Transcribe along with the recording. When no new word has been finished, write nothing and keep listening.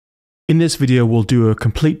In this video, we'll do a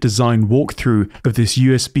complete design walkthrough of this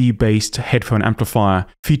USB-based headphone amplifier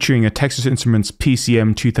featuring a Texas Instruments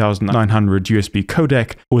PCM2900 USB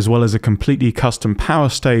codec, as well as a completely custom power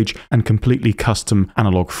stage and completely custom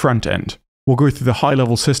analog front end. We'll go through the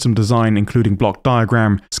high-level system design, including block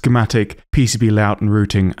diagram, schematic, PCB layout and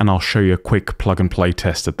routing, and I'll show you a quick plug-and-play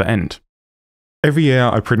test at the end. Every year,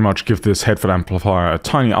 I pretty much give this headphone amplifier a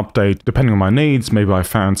tiny update. Depending on my needs, maybe I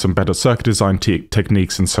found some better circuit design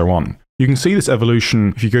techniques and so on. You can see this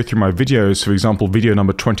evolution if you go through my videos. For example, video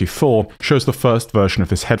number 24 shows the first version of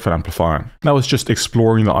this headphone amplifier. That was just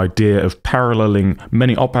exploring the idea of paralleling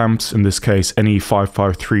many op amps, in this case any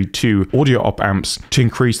 5532 audio op amps, to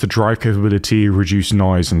increase the drive capability, reduce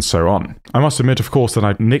noise, and so on. I must admit, of course, that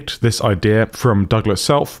I nicked this idea from Douglas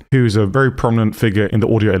Self, who is a very prominent figure in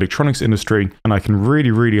the audio electronics industry, and I can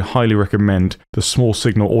really highly recommend the Small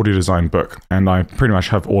Signal Audio Design book, and I pretty much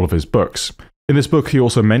have all of his books. In this book, he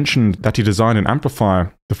also mentioned that he designed an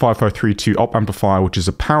amplifier, the 5532 op amplifier, which is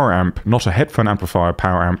a power amp, not a headphone amplifier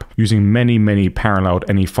power amp, using many paralleled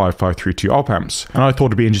any 5532 op amps. And I thought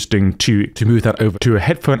it'd be interesting to move that over to a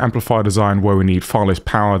headphone amplifier design where we need far less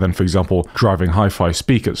power than, for example, driving hi-fi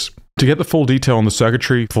speakers. To get the full detail on the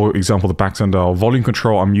circuitry, for example, the Baxandal volume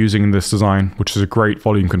control I'm using in this design, which is a great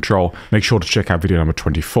volume control, make sure to check out video number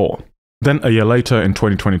 24. Then a year later, in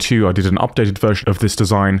 2022, I did an updated version of this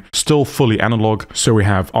design, still fully analog, so we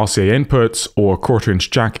have RCA inputs or a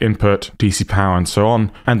 1/4-inch jack input, DC power and so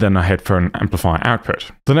on, and then a headphone amplifier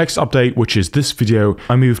output. The next update, which is this video,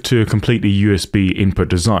 I moved to a completely USB input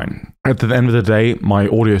design. At the end of the day, my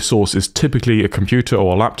audio source is typically a computer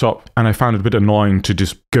or a laptop, and I found it a bit annoying to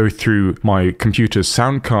just go through my computer's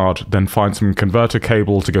sound card, then find some converter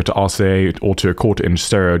cable to go to RCA or to a 1/4-inch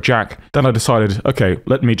stereo jack. Then I decided, okay,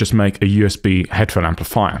 let me just make a USB headphone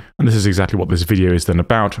amplifier. And this is exactly what this video is then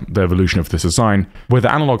about, the evolution of this design, where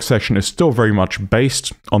the analog section is still very much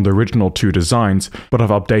based on the original two designs, but I've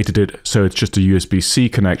updated it so it's just a USB-C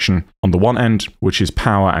connection on the one end, which is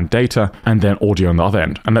power and data, and then audio on the other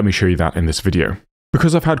end. And let me show you that in this video.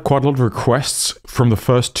 Because I've had quite a lot of requests from the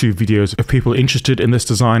first two videos of people interested in this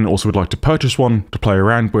design and also would like to purchase one to play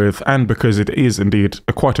around with, and because it is indeed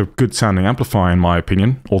quite a good sounding amplifier in my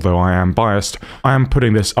opinion, although I am biased, I am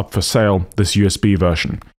putting this up for sale, this USB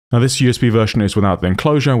version. Now this USB version is without the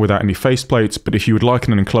enclosure, without any faceplates, but if you would like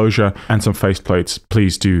an enclosure and some faceplates,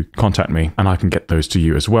 please do contact me and I can get those to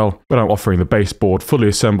you as well. But I'm offering the baseboard fully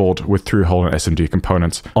assembled with through-hole and SMD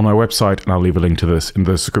components on my website, and I'll leave a link to this in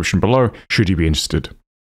the description below should you be interested.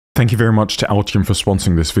 Thank you very much to Altium for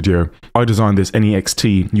sponsoring this video. I designed this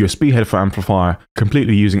NEXT USB headphone amplifier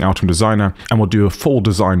completely using Altium Designer, and we'll do a full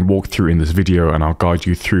design walkthrough in this video, and I'll guide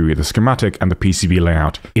you through the schematic and the PCB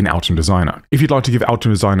layout in Altium Designer. If you'd like to give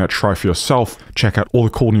Altium Designer a try for yourself, check out all the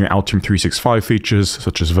cool new Altium 365 features,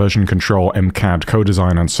 such as version control, MCAD,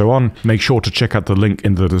 co-design, and so on. Make sure to check out the link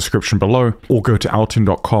in the description below, or go to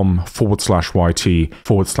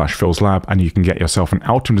altium.com/YT/Phil's Lab, and you can get yourself an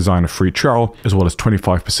Altium Designer free trial, as well as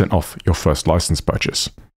 25% off your first license purchase.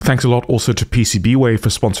 Thanks a lot also to PCBWay for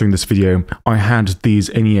sponsoring this video. I had these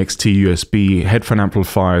NEXT USB headphone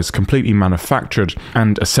amplifiers completely manufactured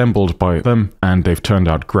and assembled by them, and they've turned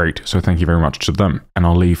out great, so thank you very much to them, and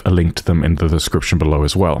I'll leave a link to them in the description below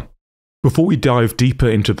as well. Before we dive deeper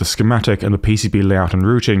into the schematic and the PCB layout and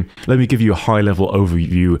routing, let me give you a high-level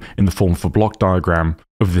overview in the form of a block diagram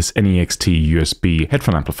of this NEXT USB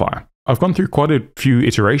headphone amplifier. I've gone through quite a few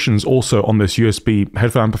iterations also on this USB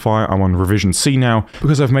headphone amplifier. I'm on revision C now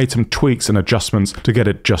because I've made some tweaks and adjustments to get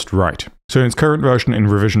it just right. So in its current version in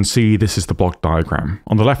revision C, this is the block diagram.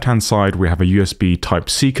 On the left-hand side, we have a USB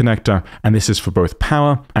Type-C connector, and this is for both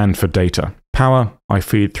power and for data. Power, I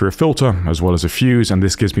feed through a filter as well as a fuse, and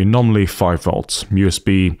this gives me nominally 5 volts.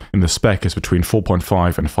 USB in the spec is between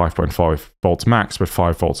 4.5 and 5.5 volts max, but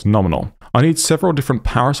 5 volts nominal. I need several different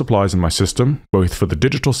power supplies in my system, both for the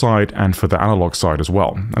digital side and for the analog side as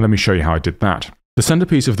well. And let me show you how I did that. The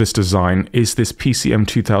centerpiece of this design is this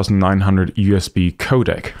PCM2900 USB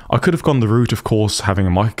codec. I could have gone the route, of course, having a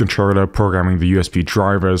microcontroller, programming the USB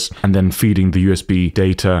drivers, and then feeding the USB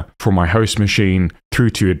data from my host machine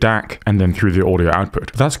through to a DAC, and then through the audio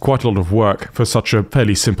output. That's quite a lot of work for such a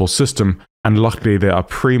fairly simple system, and luckily there are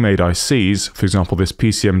pre-made ICs, for example this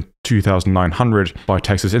PCM2900 by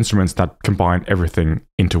Texas Instruments, that combine everything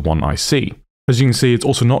into one IC. As you can see, it's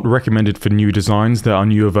also not recommended for new designs. There are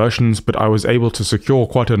newer versions, but I was able to secure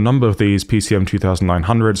quite a number of these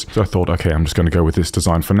PCM2900s, so I thought, okay, I'm just going to go with this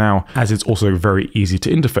design for now, as it's also very easy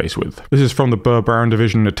to interface with. This is from the Burr Brown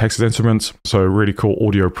division at Texas Instruments, so really cool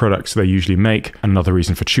audio products they usually make, and another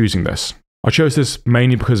reason for choosing this. I chose this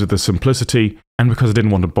mainly because of the simplicity and because I didn't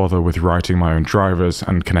want to bother with writing my own drivers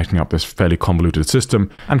and connecting up this fairly convoluted system,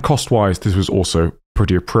 and cost-wise this was also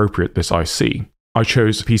pretty appropriate, this IC. I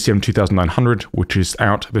chose PCM 2900, which is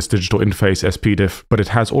out this digital interface SPDIF, but it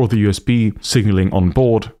has all of the USB signaling on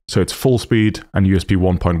board, so it's full speed and USB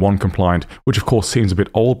 1.1 compliant, which of course seems a bit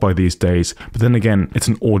old by these days, but then again, it's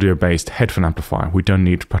an audio-based headphone amplifier. We don't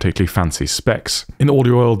need particularly fancy specs. In the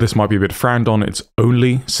audio world, this might be a bit frowned on. It's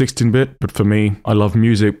only 16-bit, but for me, I love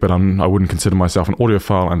music, but I wouldn't consider myself an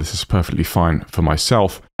audiophile, and this is perfectly fine for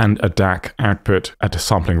myself. And a DAC output at a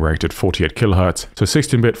sampling rate at 48 kHz. So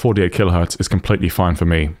 16-bit 48 kHz is completely fine for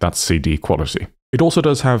me. That's CD quality. It also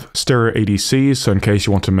does have stereo ADCs, so in case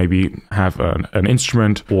you want to maybe have an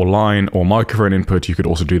instrument or line or microphone input, you could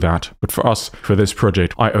also do that. But for us, for this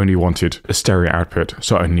project, I only wanted a stereo output,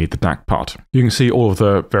 so I need the DAC part. You can see all of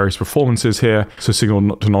the various performances here, so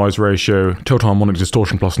signal to noise ratio, total harmonic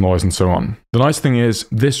distortion plus noise, and so on. The nice thing is,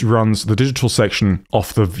 this runs the digital section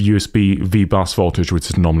off the USB V-bus voltage, which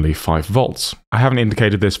is normally 5 volts. I haven't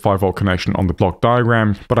indicated this 5-volt connection on the block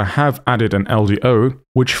diagram, but I have added an LDO,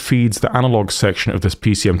 which feeds the analog section of this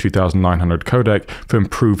PCM 2900 codec for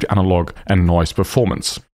improved analog and noise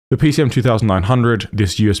performance. The PCM 2900,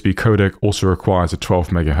 this USB codec, also requires a 12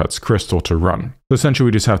 MHz crystal to run. So essentially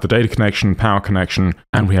we just have the data connection, power connection,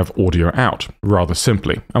 and we have audio out, rather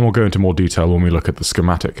simply. And we'll go into more detail when we look at the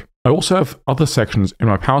schematic. I also have other sections in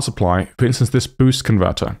my power supply, for instance this boost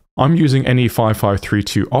converter. I'm using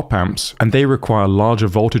NE5532 op amps, and they require larger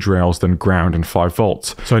voltage rails than ground and 5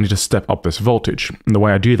 volts, so I need to step up this voltage. And the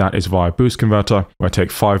way I do that is via boost converter, where I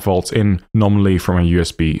take 5 volts in nominally from a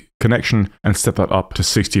USB connection and step that up to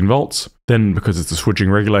 16 volts. Then, because it's a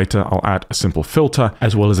switching regulator, I'll add a simple filter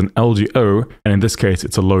as well as an LDO, and in this case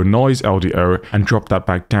it's a low noise LDO, and drop that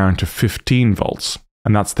back down to 15 volts.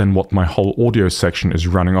 And that's then what my whole audio section is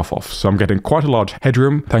running off of. So I'm getting quite a large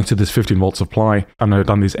headroom thanks to this 15 volt supply, and I've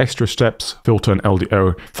done these extra steps, filter and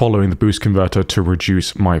LDO, following the boost converter to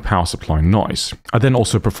reduce my power supply noise. I then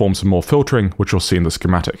also perform some more filtering, which you'll see in the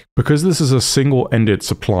schematic. Because this is a single-ended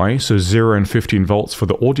supply, so 0 and 15 volts for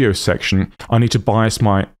the audio section, I need to bias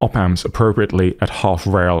my op amps appropriately at half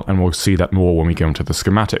rail, and we'll see that more when we go into the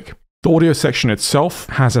schematic. The audio section itself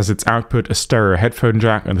has as its output a stereo headphone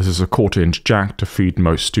jack, and this is a 1/4-inch jack to feed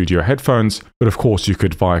most studio headphones, but of course you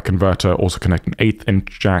could via converter also connect an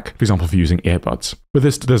 1/8-inch jack, for example for using earbuds. But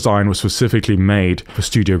this design was specifically made for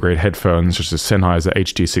studio-grade headphones such as Sennheiser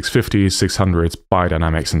HD650s, 600s,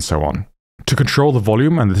 Biodynamics, and so on. To control the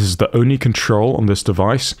volume, and this is the only control on this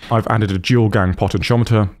device, I've added a dual gang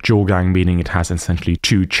potentiometer, dual gang meaning it has essentially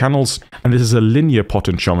 2 channels, and this is a linear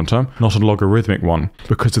potentiometer, not a logarithmic one,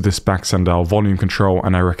 because of this back-Sandow volume control,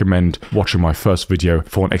 and I recommend watching my first video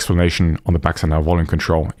for an explanation on the back-Sandow volume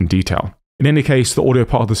control in detail. In any case, the audio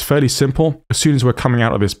part is fairly simple. As soon as we're coming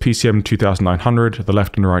out of this PCM 2900, the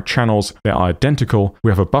left and right channels, they are identical. We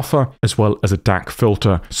have a buffer as well as a DAC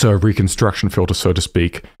filter, so a reconstruction filter, so to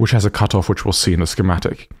speak, which has a cutoff, which we'll see in the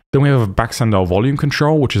schematic. Then we have a back-Sandow volume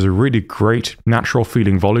control, which is a really great natural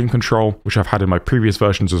feeling volume control, which I've had in my previous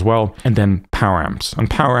versions as well. And then power amps. And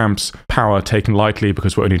power amps, power taken lightly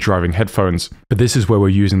because we're only driving headphones. But this is where we're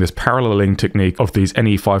using this paralleling technique of these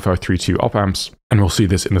NE5532 op amps. And we'll see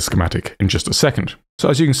this in the schematic in just a second. So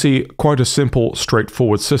as you can see, quite a simple,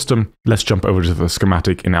 straightforward system. Let's jump over to the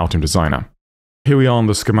schematic in Altium Designer. Here we are on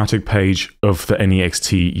the schematic page of the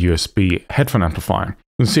NEXT USB headphone amplifier.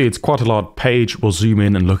 You can see it's quite a large page. We'll zoom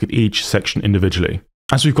in and look at each section individually.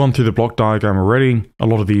 As we've gone through the block diagram already, a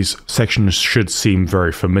lot of these sections should seem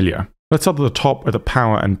very familiar. Let's start at the top at the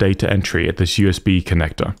power and data entry at this USB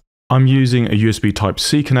connector. I'm using a USB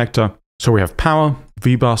Type-C connector, so we have power,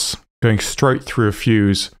 V-bus, going straight through a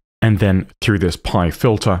fuse, and then through this pi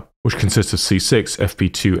filter, which consists of C6,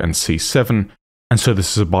 FP2, and C7. And so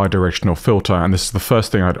this is a bidirectional filter, and this is the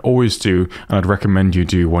first thing I'd always do, and I'd recommend you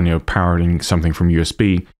do when you're powering something from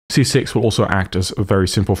USB. C6 will also act as a very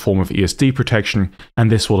simple form of ESD protection,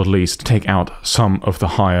 and this will at least take out some of the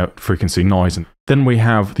higher frequency noise. Then we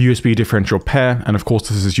have the USB differential pair, and of course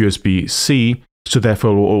this is USB-C, so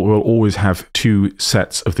therefore we'll always have 2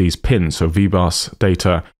 sets of these pins, so V-bus,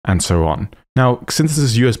 data, and so on. Now, since this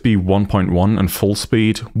is USB 1.1 and full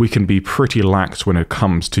speed, we can be pretty lax when it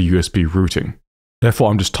comes to USB routing.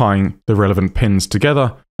 Therefore, I'm just tying the relevant pins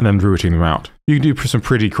together, and then routing them out. You can do some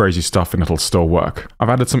pretty crazy stuff and it'll still work. I've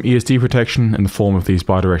added some ESD protection in the form of these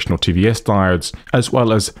bidirectional TVS diodes, as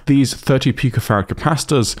well as these 30 picofarad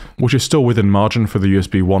capacitors, which is still within margin for the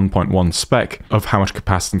USB 1.1 spec of how much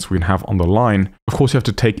capacitance we can have on the line. Of course, you have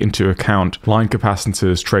to take into account line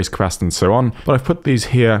capacitances, trace capacitance, and so on, but I've put these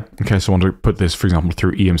here in case I want to put this, for example,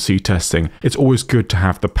 through EMC testing. It's always good to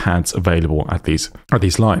have the pads available at these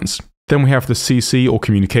lines. Then we have the CC or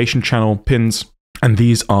communication channel pins. And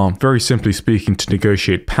these are, very simply speaking, to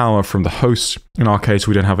negotiate power from the host. In our case,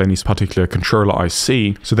 we don't have any particular controller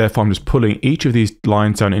IC, so therefore I'm just pulling each of these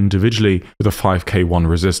lines down individually with a 5K1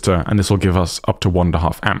 resistor, and this will give us up to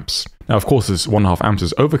 1.5 amps. Now, of course, this 1.5 amps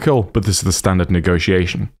is overkill, but this is the standard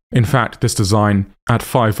negotiation. In fact, this design at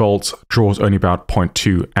 5 volts draws only about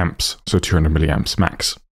 0.2 amps, so 200 milliamps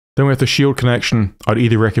max. Then we have the shield connection. I'd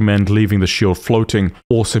either recommend leaving the shield floating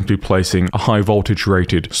or simply placing a high voltage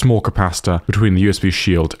rated small capacitor between the USB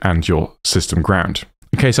shield and your system ground.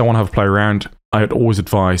 In case I want to have a play around, I'd always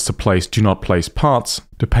advise to place do not place parts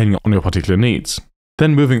depending on your particular needs.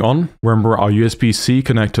 Then moving on, remember our USB-C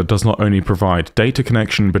connector does not only provide data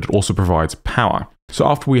connection, but it also provides power. So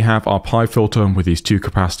after we have our pi filter with these 2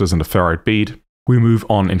 capacitors and a ferrite bead, we move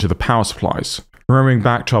on into the power supplies. Remembering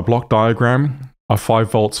back to our block diagram, our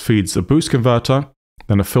 5 volts feeds a boost converter,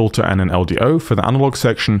 then a filter and an LDO for the analog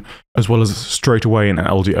section, as well as straight away an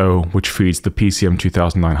LDO which feeds the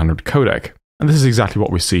PCM2900 codec. And this is exactly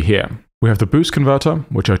what we see here. We have the boost converter,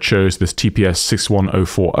 which I chose this TPS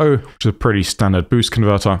 61040, which is a pretty standard boost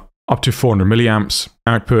converter, up to 400 milliamps,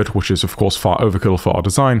 output, which is of course far overkill for our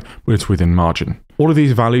design, but it's within margin. All of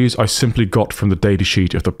these values I simply got from the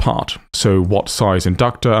datasheet of the part. So what size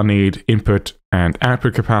inductor I need, input and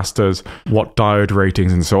output capacitors, what diode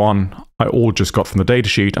ratings and so on, I all just got from the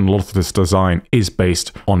datasheet, and a lot of this design is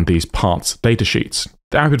based on these parts datasheets.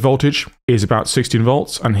 The output voltage is about 16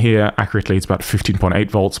 volts, and here accurately it's about 15.8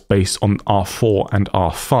 volts based on R4 and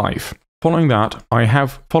R5. Following that,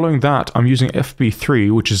 I'm using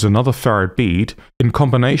FB3, which is another farad bead, in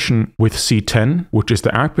combination with C10, which is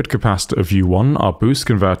the output capacitor of U1, our boost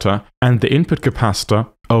converter, and the input capacitor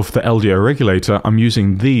of the LDO regulator. I'm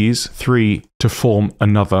using these 3 to form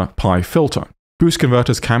another pi filter. Boost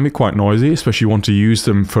converters can be quite noisy, especially if you want to use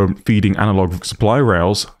them for feeding analog supply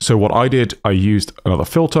rails. So what I did, I used another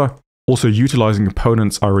filter, also utilizing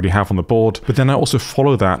components I already have on the board, but then I also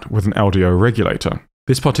follow that with an LDO regulator.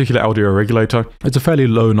 This particular LDO regulator is a fairly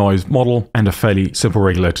low noise model and a fairly simple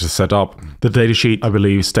regulator to set up. The datasheet, I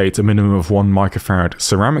believe, states a minimum of 1 microfarad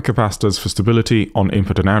ceramic capacitors for stability on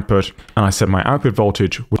input and output, and I set my output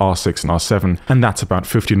voltage with R6 and R7, and that's about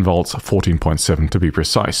 15 volts, 14.7 to be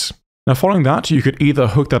precise. Now following that, you could either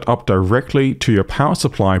hook that up directly to your power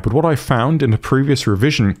supply, but what I found in a previous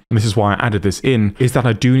revision, and this is why I added this in, is that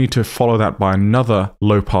I do need to follow that by another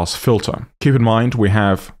low-pass filter. Keep in mind, we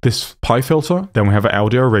have this pi filter, then we have an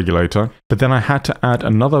LDO regulator, but then I had to add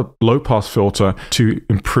another low-pass filter to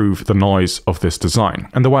improve the noise of this design.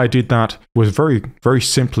 And the way I did that was very, very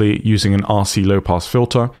simply using an RC low-pass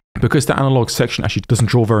filter. Because the analog section actually doesn't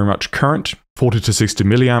draw very much current, 40 to 60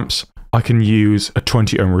 milliamps, I can use a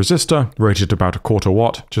 20 ohm resistor rated about 1/4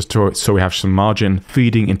 watt, just so we have some margin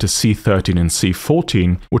feeding into C13 and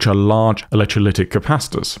C14, which are large electrolytic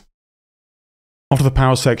capacitors. After the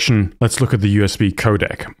power section, let's look at the USB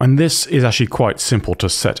codec. And this is actually quite simple to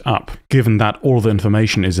set up, given that all the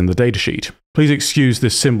information is in the datasheet. Please excuse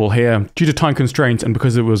this symbol here. Due to time constraints and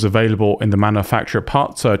because it was available in the manufacturer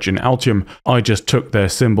part search in Altium, I just took their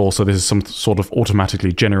symbol, so this is some sort of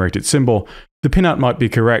automatically generated symbol. The pinout might be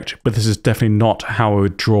correct, but this is definitely not how I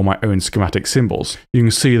would draw my own schematic symbols. You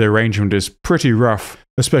can see the arrangement is pretty rough,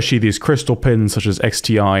 especially these crystal pins such as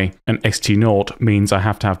XTI and XT0 means I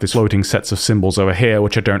have to have these floating sets of symbols over here,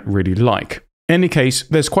 which I don't really like. In any case,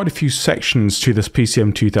 there's quite a few sections to this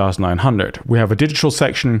PCM2900. We have a digital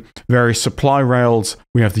section, various supply rails,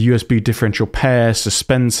 we have the USB differential pair,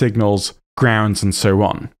 suspend signals, grounds, and so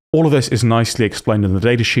on. All of this is nicely explained in the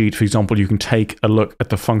datasheet. For example, you can take a look at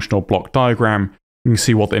the functional block diagram. You can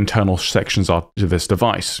see what the internal sections are to this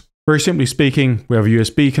device. Very simply speaking, we have a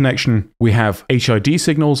USB connection. We have HID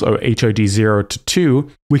signals, or HID 0 to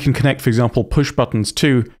 2. We can connect, for example, push buttons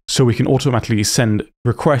too, so we can automatically send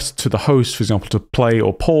requests to the host, for example, to play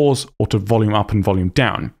or pause, or to volume up and volume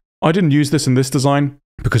down. I didn't use this in this design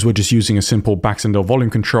because we're just using a simple back-sender volume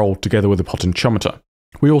control together with a potentiometer.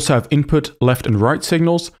 We also have input, left and right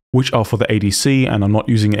signals, which are for the ADC, and I'm not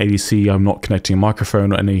using an ADC, I'm not connecting a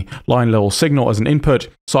microphone or any line level signal as an input,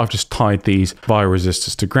 so I've just tied these via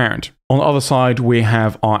resistors to ground. On the other side, we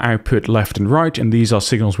have our output left and right, and these are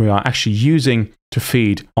signals we are actually using to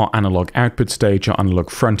feed our analog output stage, our analog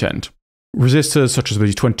front end. Resistors such as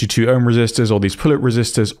these 22 ohm resistors or these pull-up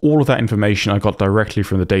resistors, all of that information I got directly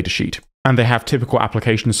from the datasheet. And they have typical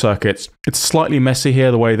application circuits. It's slightly messy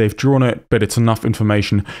here the way they've drawn it, but it's enough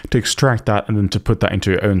information to extract that and then to put that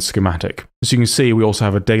into your own schematic. As you can see, we also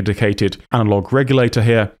have a dedicated analog regulator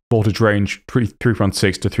here, voltage range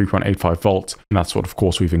 3.6 to 3.85 volts. And that's what, of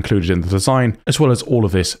course, we've included in the design, as well as all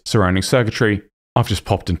of this surrounding circuitry I've just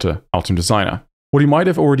popped into Altium Designer. What you might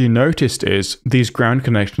have already noticed is these ground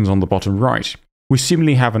connections on the bottom right. We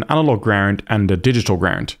seemingly have an analog ground and a digital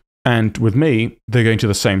ground. And with me, they're going to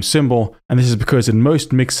the same symbol, and this is because in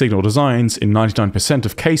most mixed signal designs, in 99%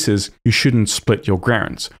 of cases, you shouldn't split your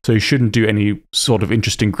grounds. So you shouldn't do any sort of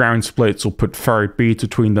interesting ground splits or put farad beads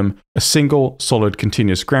between them. A single, solid,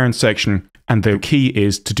 continuous ground section, and the key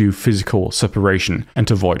is to do physical separation and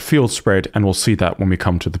to avoid field spread, and we'll see that when we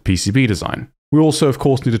come to the PCB design. We also, of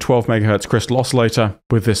course, need a 12 MHz crystal oscillator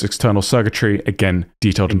with this external circuitry, again,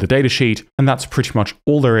 detailed in the datasheet, and that's pretty much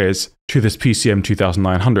all there is to this PCM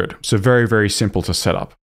 2900, so very, very simple to set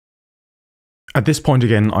up. At this point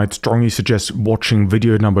again, I'd strongly suggest watching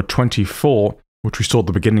video number 24, which we saw at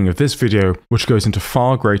the beginning of this video, which goes into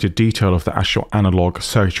far greater detail of the actual analog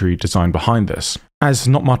circuitry design behind this. As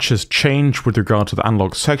not much has changed with regard to the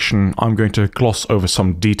analog section, I'm going to gloss over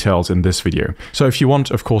some details in this video. So if you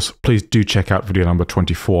want, of course, please do check out video number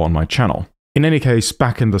 24 on my channel. In any case,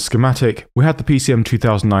 back in the schematic, we had the PCM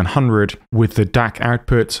 2900 with the DAC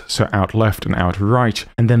outputs, so out left and out right,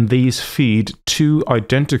 and then these feed two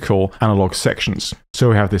identical analog sections. So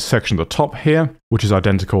we have this section at the top here, which is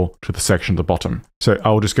identical to the section at the bottom. So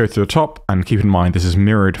I'll just go through the top, and keep in mind this is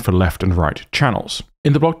mirrored for left and right channels.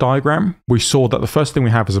 In the block diagram, we saw that the first thing we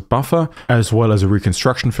have is a buffer, as well as a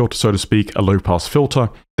reconstruction filter, so to speak, a low-pass filter,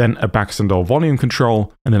 then a back-sendor volume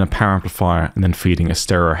control, and then a power amplifier, and then feeding a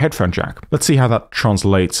stereo headphone jack. Let's see how that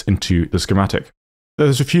translates into the schematic.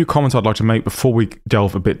 There's a few comments I'd like to make before we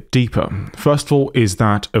delve a bit deeper. First of all is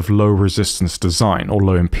that of low resistance design, or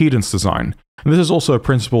low impedance design. And this is also a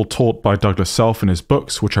principle taught by Douglas Self in his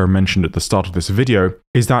books, which I mentioned at the start of this video,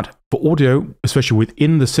 is that for audio, especially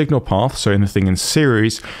within the signal path, so anything in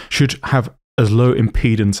series, should have as low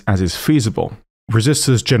impedance as is feasible.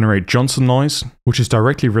 Resistors generate Johnson noise, which is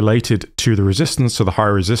directly related to the resistance. So the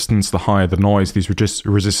higher resistance, the higher the noise these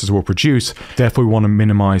resistors will produce. Therefore, we want to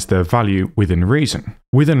minimize their value within reason.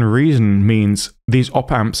 Within reason means these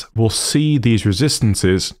op-amps will see these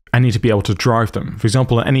resistances and need to be able to drive them. For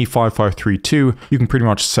example, in any 5532, you can pretty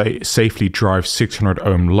much safely drive 600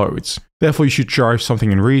 ohm loads. Therefore, you should drive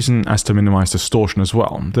something in reason as to minimize distortion as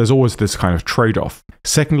well. There's always this kind of trade-off.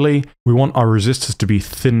 Secondly, we want our resistors to be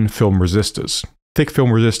thin film resistors. Thick film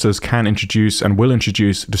resistors can introduce and will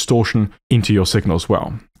introduce distortion into your signal as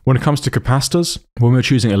well. When it comes to capacitors, when we're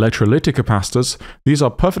choosing electrolytic capacitors, these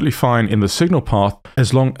are perfectly fine in the signal path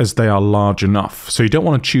as long as they are large enough. So you don't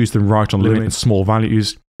want to choose them right on limit in small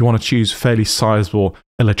values. You want to choose fairly sizable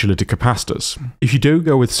electrolytic capacitors. If you do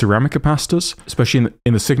go with ceramic capacitors, especially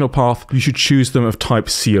in the signal path, you should choose them of type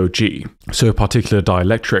COG, so a particular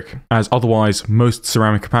dielectric, as otherwise most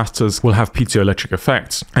ceramic capacitors will have piezoelectric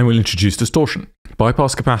effects and will introduce distortion.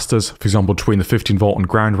 Bypass capacitors, for example, between the 15 volt and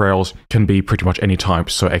ground rails, can be pretty much any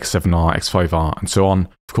type, so X7R, X5R, and so on.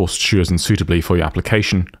 Of course, chosen suitably for your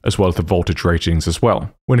application, as well as the voltage ratings as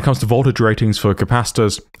well. When it comes to voltage ratings for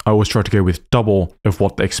capacitors, I always try to go with double of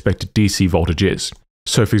what the expected DC voltage is.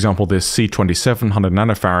 So for example, this C27 100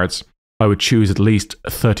 nanofarads, I would choose at least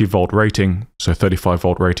a 30 volt rating, so 35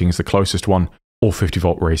 volt rating is the closest one, or 50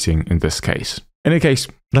 volt rating in this case. In any case,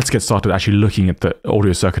 let's get started actually looking at the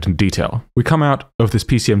audio circuit in detail. We come out of this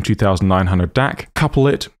PCM 2900 DAC, couple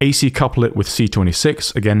it, AC couple it with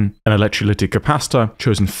C26, again, an electrolytic capacitor,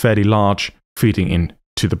 chosen fairly large, feeding in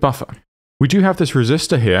to the buffer. We do have this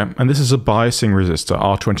resistor here, and this is a biasing resistor,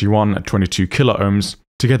 R21 at 22 kilo ohms,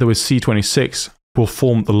 together with C26, will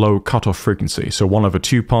form the low cutoff frequency. So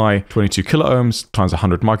 1/2 pi, 22 kilo ohms times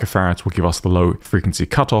 100 microfarads will give us the low frequency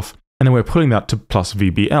cutoff. And then we're pulling that to plus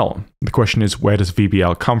VBL. The question is, where does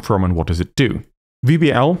VBL come from and what does it do?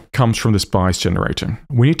 VBL comes from this bias generator.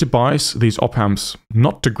 We need to bias these op-amps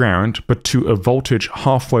not to ground, but to a voltage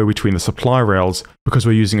halfway between the supply rails because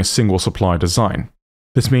we're using a single supply design.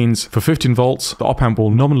 This means for 15 volts, the op-amp will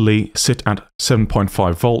nominally sit at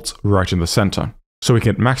 7.5 volts right in the center. So we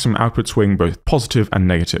get maximum output swing both positive and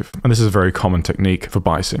negative. And this is a very common technique for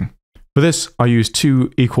biasing. For this, I use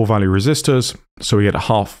two equal value resistors, so we get a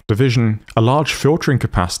half division, a large filtering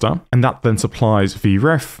capacitor, and that then supplies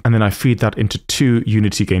Vref, and then I feed that into two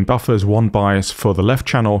unity gain buffers, one bias for the left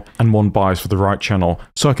channel and one bias for the right channel,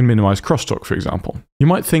 so I can minimize crosstalk, for example. You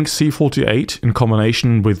might think C48 in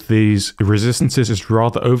combination with these resistances is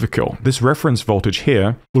rather overkill. This reference voltage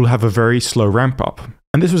here will have a very slow ramp up.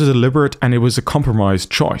 And this was deliberate and it was a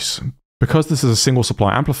compromised choice. Because this is a single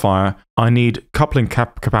supply amplifier, I need coupling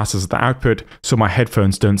capacitors at the output so my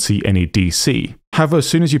headphones don't see any DC. However, as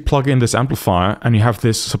soon as you plug in this amplifier and you have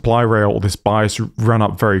this supply rail or this bias run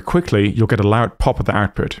up very quickly, you'll get a loud pop at the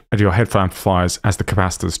output at your headphone amplifiers as the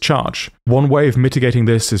capacitors charge. One way of mitigating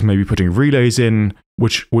this is maybe putting relays in,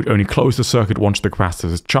 which would only close the circuit once the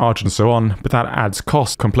capacitors is charged and so on, but that adds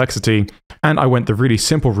cost, complexity, and I went the really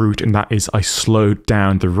simple route, and that is I slowed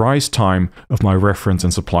down the rise time of my reference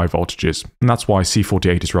and supply voltages, and that's why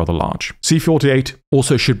C48 is rather large. C48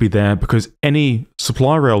 also should be there because any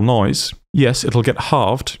supply rail noise, yes, it'll get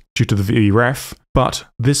halved due to the Vref, but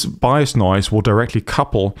this bias noise will directly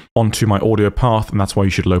couple onto my audio path, and that's why you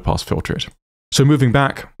should low pass filter it. So moving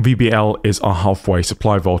back, VBL is our halfway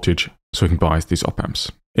supply voltage, so we can bias these op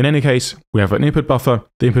amps. In any case, we have an input buffer.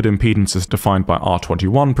 The input impedance is defined by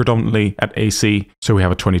R21 predominantly at AC, so we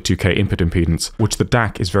have a 22K input impedance, which the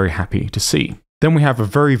DAC is very happy to see. Then we have a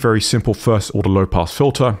very, very simple first order low pass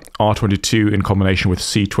filter. R22 in combination with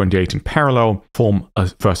C28 in parallel form a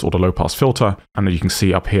first order low pass filter. And you can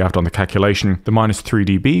see up here, I've done the calculation. The minus 3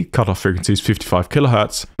 dB cutoff frequency is 55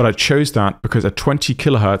 kilohertz, but I chose that because at 20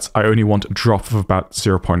 kilohertz, I only want a drop of about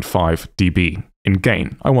 0.5 dB in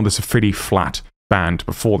gain. I want this a pretty flat band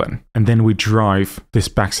before then. And then we drive this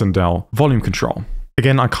Baxandel volume control.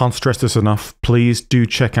 Again, I can't stress this enough. Please do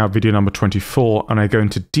check out video number 24, and I go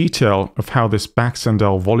into detail of how this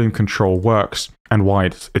Baxandel volume control works and why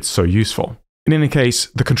it's so useful. In any case,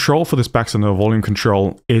 the control for this Baxandel volume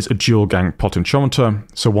control is a dual gang potentiometer.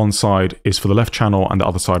 So one side is for the left channel and the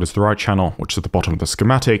other side is the right channel, which is at the bottom of the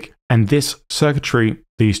schematic. And this circuitry,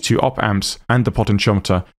 these two op amps and the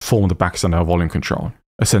potentiometer form the Baxandel volume control.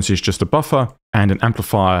 Essentially, it's just a buffer and an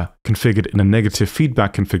amplifier configured in a negative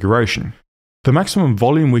feedback configuration. The maximum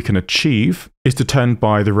volume we can achieve is determined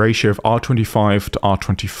by the ratio of R25 to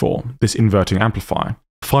R24, this inverting amplifier.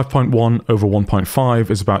 5.1 over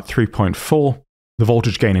 1.5 is about 3.4. The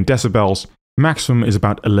voltage gain in decibels, maximum is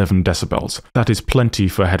about 11 decibels. That is plenty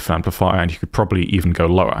for a headphone amplifier, and you could probably even go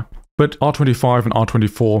lower. But R25 and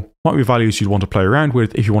R24 might be values you'd want to play around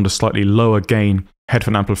with if you want a slightly lower gain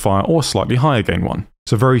headphone amplifier or a slightly higher gain one.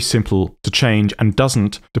 So very simple to change and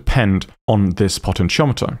doesn't depend on this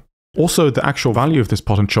potentiometer. Also, the actual value of this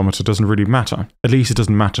potentiometer doesn't really matter. At least it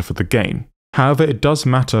doesn't matter for the gain. However, it does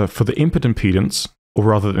matter for the input impedance, or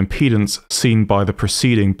rather the impedance seen by the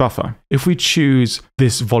preceding buffer. If we choose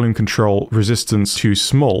this volume control resistance too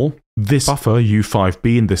small, this buffer,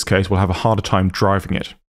 U5B in this case, will have a harder time driving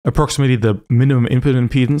it. Approximately the minimum input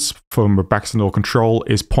impedance from a Baxandel control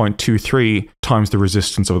is 0.23 times the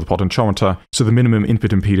resistance of the potentiometer, so the minimum input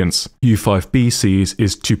impedance U5B sees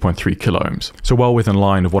is 2.3 kiloohms, so well within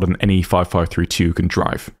line of what an NE5532 can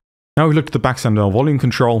drive. Now we've looked at the Baxandel volume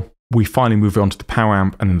control, we finally move on to the power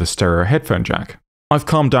amp and then the stereo headphone jack. I've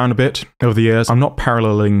calmed down a bit over the years. I'm not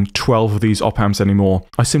paralleling 12 of these op amps anymore.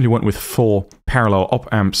 I simply went with 4 parallel op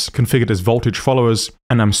amps configured as voltage followers,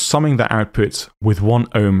 and I'm summing the outputs with 1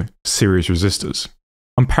 ohm series resistors.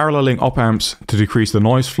 I'm paralleling op amps to decrease the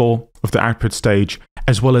noise floor of the output stage,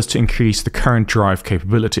 as well as to increase the current drive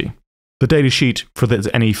capability. The datasheet for the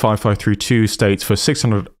NE5532 states for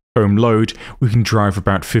 600 ohm load, we can drive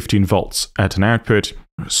about 15 volts at an output,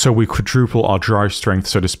 so we quadruple our drive strength,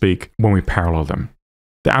 so to speak, when we parallel them.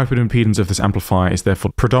 The output impedance of this amplifier is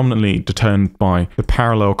therefore predominantly determined by the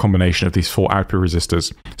parallel combination of these 4 output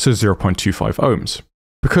resistors, so 0.25 ohms.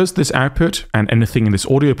 Because this output and anything in this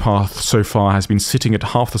audio path so far has been sitting at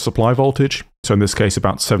half the supply voltage, so in this case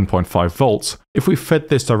about 7.5 volts, if we fed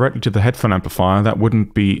this directly to the headphone amplifier, that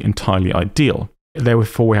wouldn't be entirely ideal.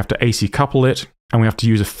 Therefore, we have to AC couple it, and we have to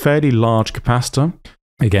use a fairly large capacitor,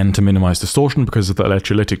 again to minimize distortion because of the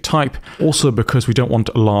electrolytic type, also because we don't want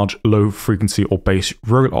a large low frequency or bass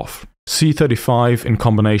roll-off. C35 in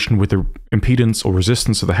combination with the impedance or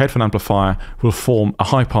resistance of the headphone amplifier will form a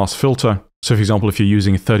high-pass filter. So for example, if you're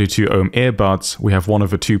using 32 ohm earbuds, we have 1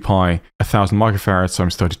 over 2 pi, 1000 microfarads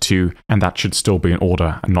times 32, and that should still be in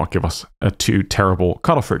order and not give us a too terrible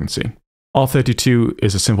cutoff frequency. R32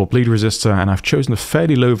 is a simple bleed resistor, and I've chosen a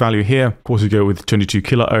fairly low value here. Of course, we go with 22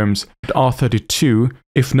 kilo ohms. But R32,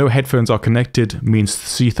 if no headphones are connected, means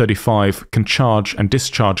C35 can charge and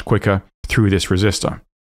discharge quicker through this resistor.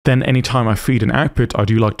 Then anytime I feed an output, I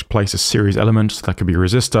do like to place a series element, so that could be a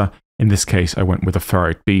resistor, In this case, I went with a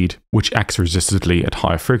ferrite bead, which acts resistively at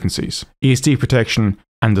higher frequencies. ESD protection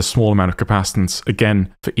and a small amount of capacitance,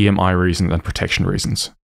 again, for EMI reasons and protection reasons.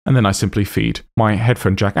 And then I simply feed my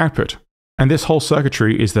headphone jack output. And this whole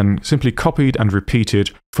circuitry is then simply copied and repeated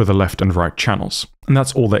for the left and right channels. And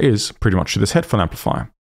that's all there is pretty much to this headphone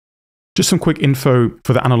amplifier. Just some quick info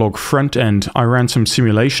for the Analogue Front-End. I ran some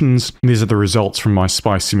simulations. These are the results from my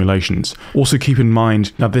SPICE simulations. Also keep in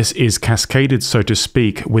mind that this is cascaded, so to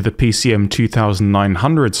speak, with the PCM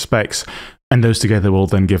 2900 specs, and those together will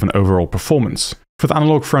then give an overall performance. For the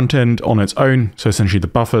Analogue Front-End on its own, so essentially the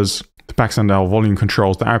buffers, the backstand volume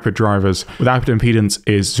controls, the output drivers, with output impedance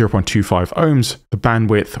is 0.25 ohms. The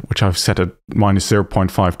bandwidth, which I've set at minus 0.5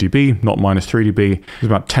 dB, not minus 3 dB, is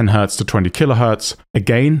about 10 Hz to 20 kHz. A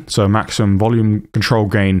gain, so maximum volume control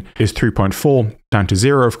gain, is 3.4, down to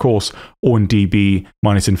 0 of course, or in dB,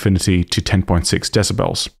 minus infinity to 10.6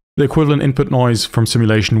 decibels. The equivalent input noise from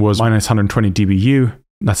simulation was minus 120 dBu.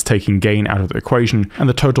 That's taking gain out of the equation, and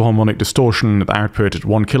the total harmonic distortion at the output at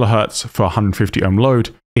 1 kHz for 150 ohm load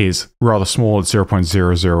is rather small at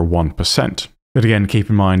 0.001%. But again, keep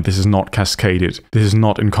in mind, this is not cascaded. This is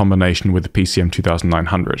not in combination with the PCM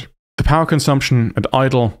 2900. The power consumption at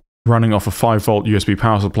idle, running off a 5-volt USB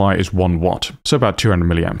power supply, is 1 watt, so about 200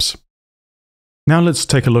 milliamps. Now let's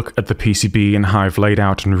take a look at the PCB and how I've laid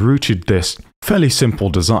out and routed this fairly simple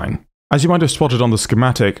design. As you might have spotted on the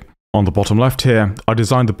schematic, on the bottom left here, I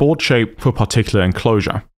designed the board shape for a particular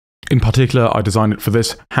enclosure. In particular, I designed it for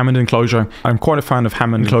this Hammond enclosure. I'm quite a fan of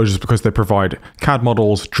Hammond enclosures because they provide CAD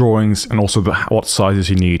models, drawings, and also what sizes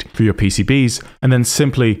you need for your PCBs. And then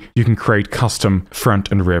simply, you can create custom front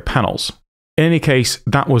and rear panels. In any case,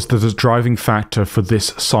 that was the driving factor for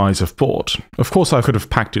this size of board. Of course, I could have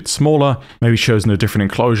packed it smaller, maybe chosen a different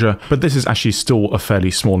enclosure, but this is actually still a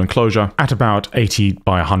fairly small enclosure at about 80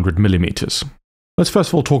 by 100 millimeters. Let's first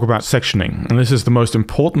of all talk about sectioning, and this is the most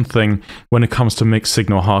important thing when it comes to mixed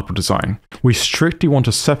signal hardware design. We strictly want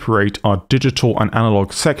to separate our digital and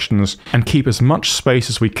analog sections and keep as much space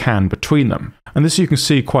as we can between them. And this you can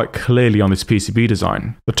see quite clearly on this PCB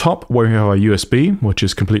design. The top, where we have our USB, which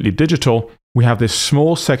is completely digital, we have this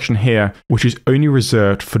small section here, which is only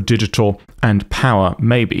reserved for digital and power,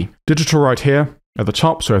 maybe. Digital right here at the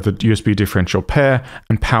top, so I have the USB differential pair,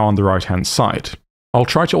 and power on the right-hand side. I'll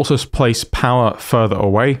try to also place power further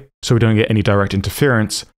away so we don't get any direct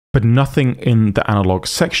interference, but nothing in the analog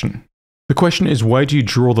section. The question is, where do you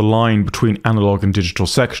draw the line between analog and digital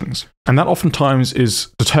sections? And that oftentimes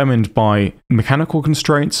is determined by mechanical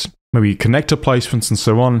constraints, maybe connector placements and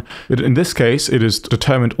so on. But in this case, it is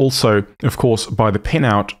determined also, of course, by the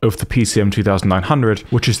pinout of the PCM 2900,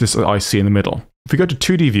 which is this IC in the middle. If we go to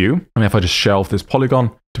 2D view, and if I just shelve this polygon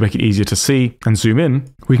to make it easier to see and zoom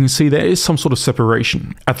in, we can see there is some sort of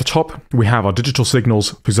separation. At the top, we have our digital signals,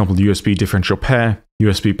 for example, the USB differential pair,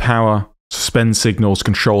 USB power, suspend signals,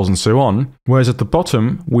 controls, and so on. Whereas at the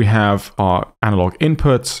bottom, we have our analog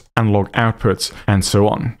inputs, analog outputs, and so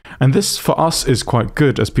on. And this for us is quite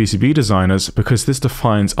good as PCB designers because this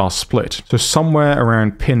defines our split. So somewhere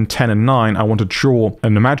around pin 10 and 9, I want to draw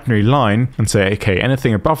an imaginary line and say, okay,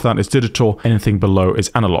 anything above that is digital, anything below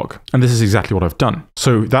is analog. And this is exactly what I've done.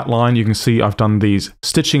 So that line, you can see I've done these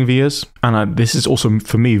stitching vias, and this is also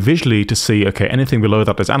for me visually to see, okay, anything below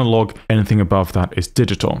that is analog, anything above that is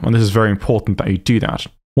digital. And this is very important that you do that.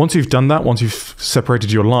 Once you've done that, once you've separated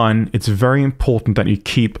your line, it's very important that you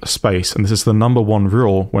keep space. And this is the #1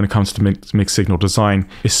 rule when it comes to mixed signal design,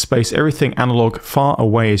 is space everything analog far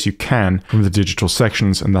away as you can from the digital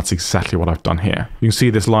sections. And that's exactly what I've done here. You can see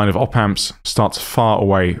this line of op amps starts far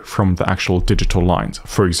away from the actual digital lines,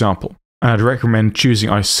 for example. And I'd recommend choosing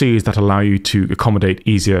ICs that allow you to accommodate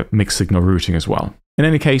easier mixed signal routing as well. In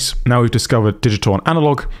any case, now we've discovered digital and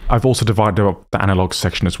analog, I've also divided up the analog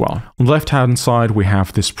section as well. On the left-hand side, we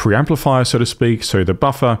have this preamplifier, so to speak, so the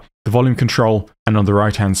buffer, the volume control, and on the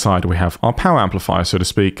right-hand side, we have our power amplifier, so to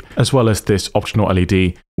speak, as well as this optional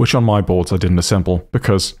LED, which on my boards I didn't assemble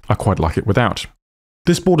because I quite like it without.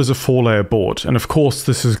 This board is a 4-layer board, and of course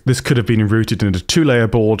this could have been routed into a 2-layer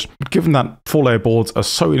board, but given that 4-layer boards are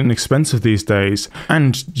so inexpensive these days,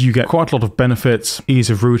 and you get quite a lot of benefits, ease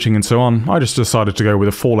of routing and so on, I just decided to go with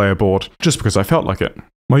a 4-layer board, just because I felt like it.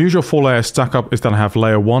 My usual 4-layer stack up is that I have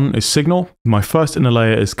layer 1 is signal, my first inner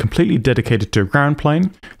layer is completely dedicated to a ground plane,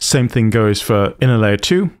 same thing goes for inner layer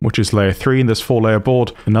 2, which is layer 3 in this 4-layer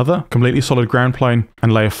board, another completely solid ground plane,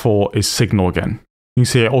 and layer 4 is signal again. You can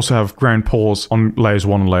see I also have ground pores on layers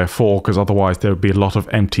 1 and layer 4 because otherwise there would be a lot of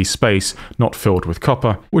empty space not filled with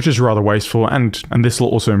copper, which is rather wasteful, and this will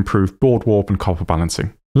also improve board warp and copper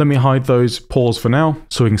balancing. Let me hide those pores for now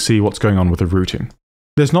so we can see what's going on with the routing.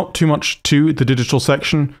 There's not too much to the digital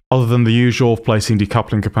section other than the usual placing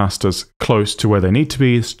decoupling capacitors close to where they need to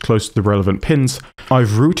be, close to the relevant pins.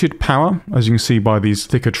 I've routed power, as you can see by these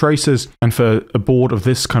thicker traces, and for a board of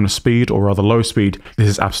this kind of speed, or rather low speed, this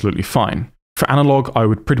is absolutely fine. For analog, I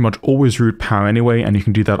would pretty much always route power anyway, and you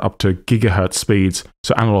can do that up to gigahertz speeds.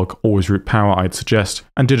 So analog, always route power, I'd suggest.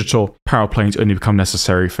 And digital, power planes only become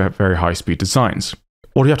necessary for very high speed designs.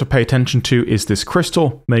 What you have to pay attention to is this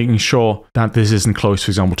crystal, making sure that this isn't close,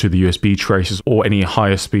 for example, to the USB traces or any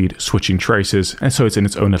higher speed switching traces, and so it's in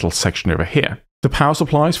its own little section over here. The power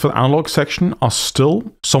supplies for the analog section are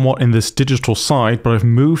still somewhat in this digital side, but I've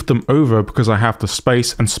moved them over because I have the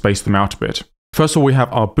space and spaced them out a bit. First of all, we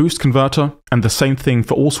have our boost converter, and the same thing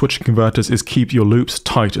for all switching converters is keep your loops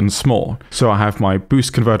tight and small. So I have my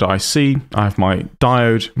boost converter IC, I have my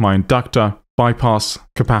diode, my inductor, bypass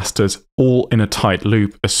capacitors, all in a tight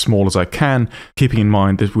loop as small as I can, keeping in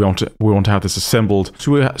mind that we want to have this assembled,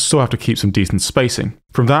 so we still have to keep some decent spacing.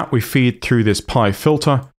 From that, we feed through this pi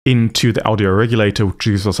filter into the audio regulator, which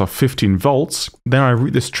gives us our 15 volts. Then I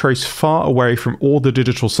route this trace far away from all the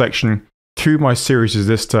digital section through my series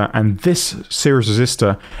resistor, and this series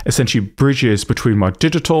resistor essentially bridges between my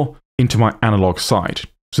digital into my analog side.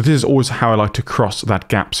 So this is always how I like to cross that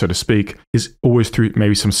gap, so to speak, is always through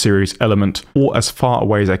maybe some series element or as far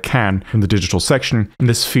away as I can from the digital section. And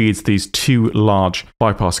this feeds these two large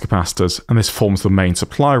bypass capacitors, and this forms the main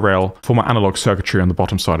supply rail for my analog circuitry on the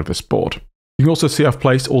bottom side of this board. You can also see I've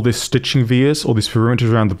placed all these stitching vias, all these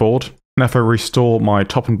perimeters around the board. And if I restore my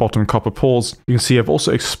top and bottom copper pores, you can see I've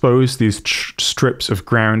also exposed these strips of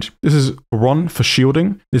ground. This is one for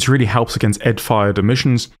shielding. This really helps against edge-fired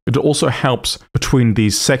emissions. It also helps between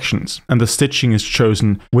these sections, and the stitching is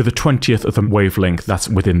chosen with a 20th of the wavelength that's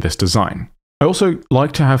within this design. I also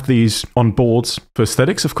like to have these on boards for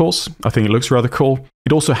aesthetics, of course. I think it looks rather cool.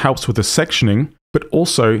 It also helps with the sectioning, but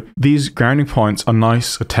also these grounding points are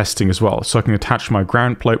nice for testing as well. So I can attach my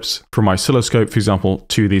ground plates from my oscilloscope, for example,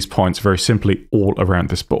 to these points very simply all around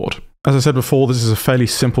this board. As I said before, this is a fairly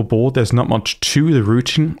simple board. There's not much to the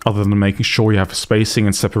routing other than making sure you have spacing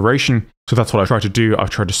and separation. So that's what I try to do. I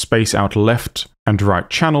try to space out left and right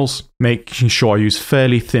channels, making sure I use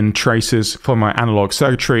fairly thin traces for my analog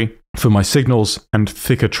circuitry, for my signals, and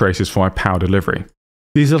thicker traces for my power delivery.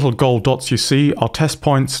 These little gold dots you see are test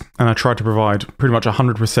points, and I try to provide pretty much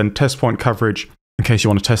 100% test point coverage in case you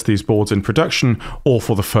want to test these boards in production or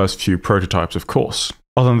for the first few prototypes, of course.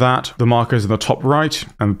 Other than that, the markers in the top right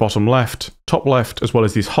and bottom left, top left, as well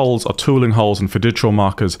as these holes are tooling holes and for digital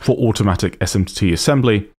markers for automatic SMT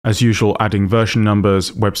assembly. As usual, adding version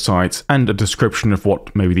numbers, websites, and a description of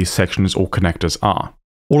what maybe these sections or connectors are.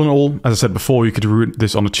 All in all, as I said before, you could route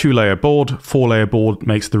this on a 2-layer board. 4-layer board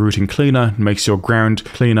makes the routing cleaner, makes your ground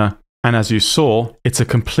cleaner. And as you saw, it's a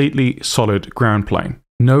completely solid ground plane.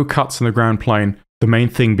 No cuts in the ground plane. The main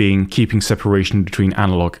thing being keeping separation between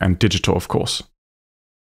analog and digital, of course.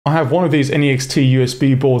 I have one of these NEXT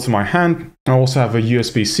USB boards in my hand. I also have a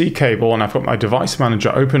USB-C cable, and I've got my device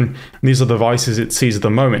manager open. These are the devices it sees at the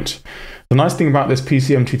moment. The nice thing about this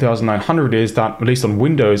PCM2900 is that, at least on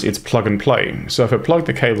Windows, it's plug and play. So if I plug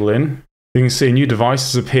the cable in, you can see a new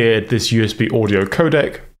device has appeared, this USB audio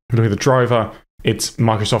codec. If you look at the driver,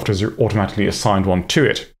 Microsoft has automatically assigned one to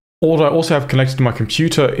it. What I also have connected to my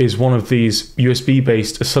computer is one of these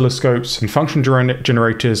USB-based oscilloscopes and function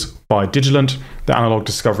generators by Digilent, the Analog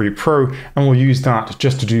Discovery Pro, and we'll use that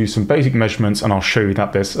just to do some basic measurements, and I'll show you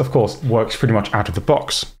that this, of course, works pretty much out of the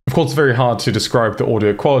box. Of course, it's very hard to describe the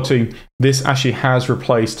audio quality. This actually has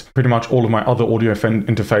replaced pretty much all of my other audio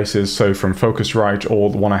interfaces, so from Focusrite,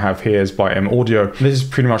 or the one I have here is by M Audio. This is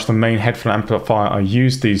pretty much the main headphone amplifier I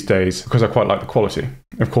use these days because I quite like the quality.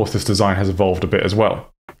 Of course, this design has evolved a bit as well.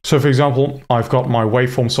 So for example, I've got my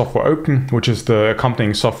waveform software open, which is the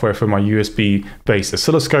accompanying software for my USB-based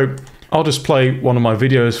oscilloscope. I'll just play one of my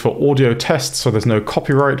videos for audio tests so there's no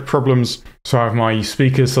copyright problems. So I have my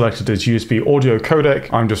speakers selected as USB audio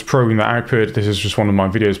codec. I'm just probing the output. This is just one of my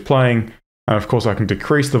videos playing. And of course I can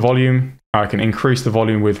decrease the volume. I can increase the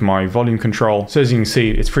volume with my volume control. So as you can see,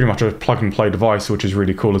 it's pretty much a plug and play device, which is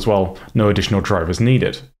really cool as well. No additional drivers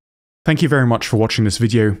needed. Thank you very much for watching this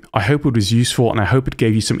video. I hope it was useful, and I hope it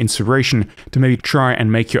gave you some inspiration to maybe try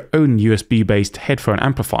and make your own USB-based headphone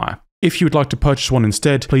amplifier. If you would like to purchase one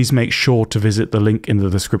instead, please make sure to visit the link in the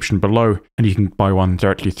description below, and you can buy one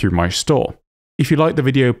directly through my store. If you liked the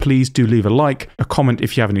video, please do leave a like, a comment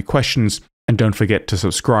if you have any questions, and don't forget to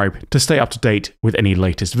subscribe to stay up to date with any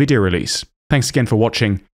latest video release. Thanks again for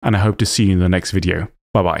watching, and I hope to see you in the next video.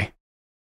 Bye bye.